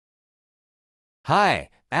Hi,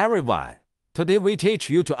 everyone. Today we teach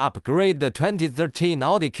you to upgrade the 2013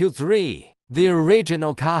 Audi Q3. The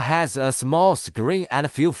original car has a small screen and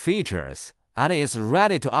few features, and is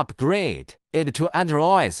ready to upgrade it to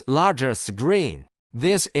Android's larger screen.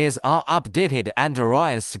 This is an updated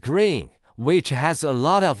Android screen, which has a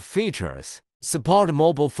lot of features. Support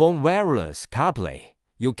mobile phone wireless CarPlay.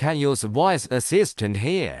 You can use voice assistant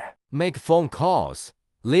here, make phone calls,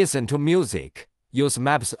 listen to music, use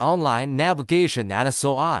maps, online navigation, and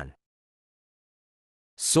so on.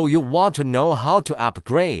 So you want to know how to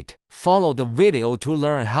upgrade? Follow the video to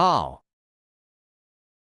learn how.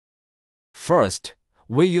 First,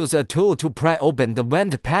 we use a tool to pry open the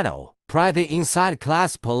vent panel. Pry the inside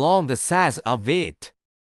clasp along the sides of it.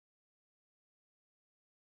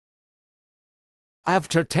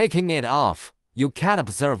 After taking it off, you can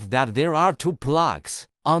observe that there are two plugs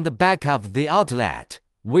on the back of the outlet,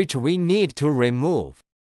 which we need to remove.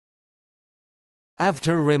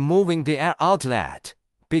 After removing the air outlet,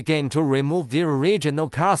 begin to remove the original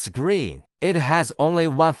car screen. It has only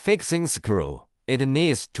one fixing screw. It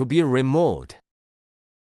needs to be removed.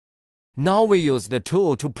 Now we use the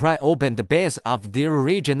tool to pry open the base of the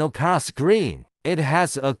original car screen. It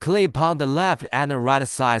has a clip on the left and right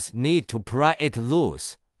sides. Need to pry it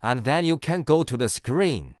loose, and then you can go to the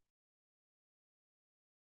screen.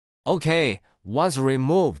 Okay, once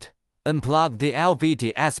removed, unplug the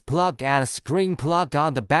LVDS plug and screen plug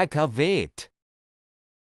on the back of it.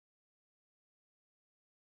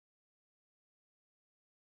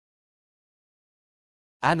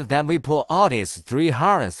 And then we pull Audi's 3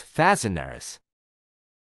 harness fasteners.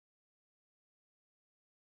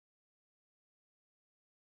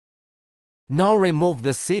 Now remove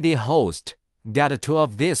the CD host, get 2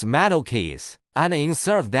 of these metal keys, and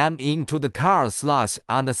insert them into the car slots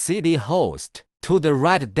on the CD host. To the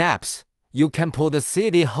right depth, you can pull the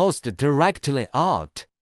CD host directly out.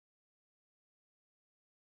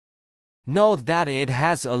 Note that it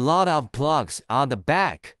has a lot of plugs on the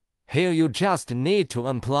back. Here you just need to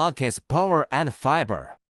unplug its power and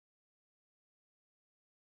fiber.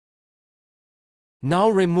 Now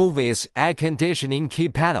remove its air conditioning key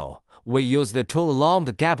panel. We use the tool along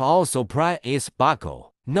the gap, also pry its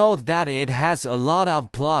buckle. Note that it has a lot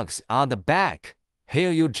of plugs on the back.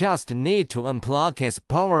 Here you just need to unplug its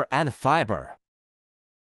power and fiber.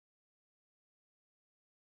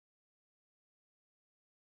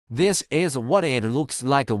 This is what it looks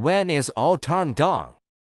like when it's all turned on.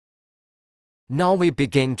 Now we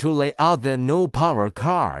begin to lay out the new power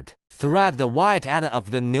card. Thread the white end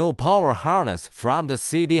of the new power harness from the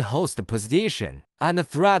CD host position, and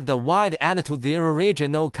thread the white end to the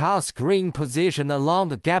original car screen position along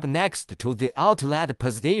the gap next to the outlet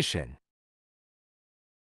position.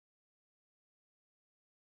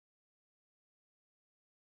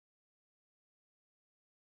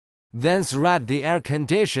 Then thread the air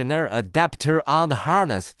conditioner adapter on the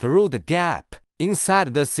harness through the gap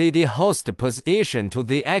inside the CD host position to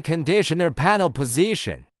the air conditioner panel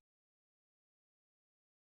position.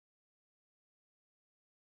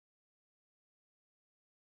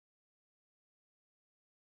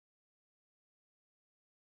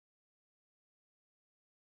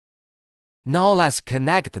 Now let's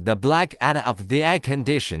connect the black end of the air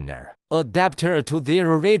conditioner adapter to the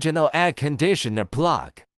original air conditioner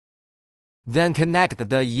plug. Then connect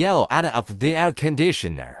the yellow end of the air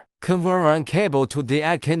conditioner converter cable to the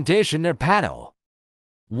air conditioner panel.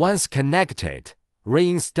 Once connected,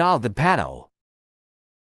 reinstall the panel.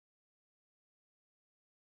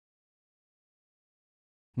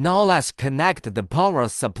 Now let's connect the power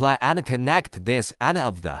supply and connect this end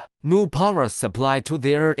of the new power supply to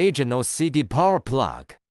the original CD power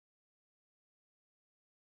plug.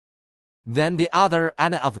 Then the other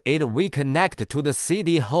end of it we connect to the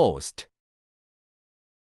CD host.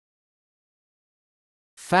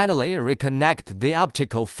 Finally, reconnect the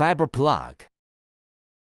optical fiber plug.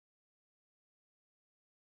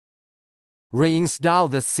 Reinstall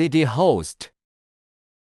the CD host.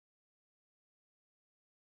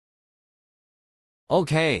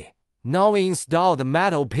 Okay, now install the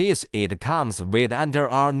metal piece it comes with under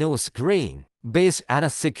our new screen base and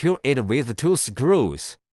secure it with 2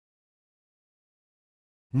 screws.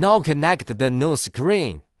 Now connect the new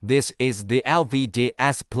screen. This is the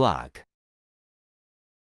LVDS plug.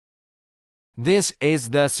 This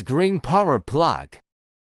is the screen power plug.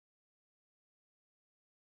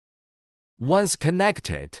 Once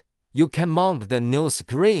connected, you can mount the new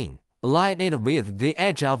screen, align it with the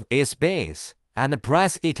edge of its base, and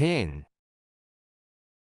press it in.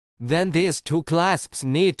 Then these 2 clasps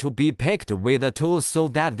need to be picked with a tool so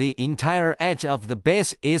that the entire edge of the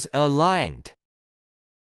base is aligned.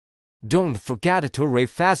 Don't forget to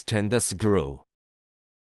refasten the screw.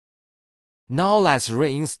 Now let's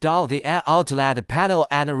reinstall the outlet panel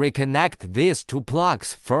and reconnect these two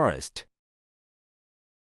plugs first.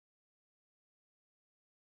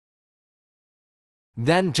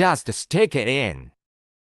 Then just stick it in.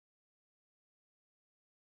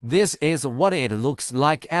 This is what it looks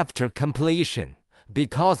like after completion.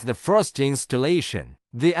 Because the first installation,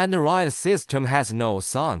 the Android system has no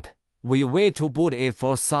sound, we wait to boot it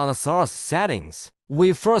for sound source settings.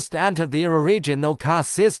 We first enter the original car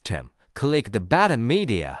system, click the button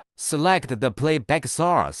Media, select the playback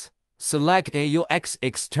source, select AUX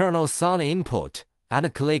external sound input,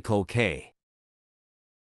 and click OK.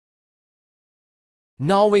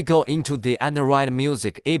 Now we go into the Android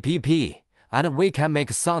Music app, and we can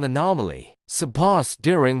make sound normally. Support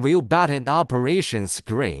steering wheel button operation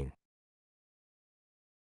screen.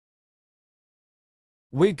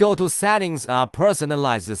 We go to Settings,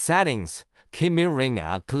 Personalize Settings, key mirroring,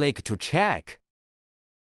 click to check.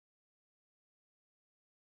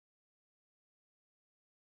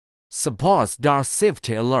 Support Star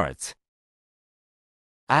Safety Alerts.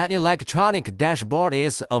 An electronic dashboard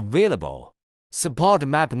is available. Support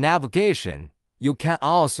map navigation. You can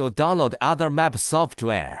also download other map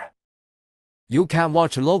software. You can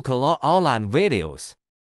watch local or online videos.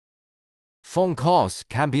 Phone calls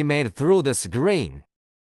can be made through the screen.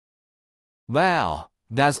 Well,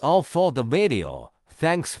 that's all for the video.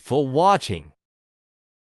 Thanks for watching.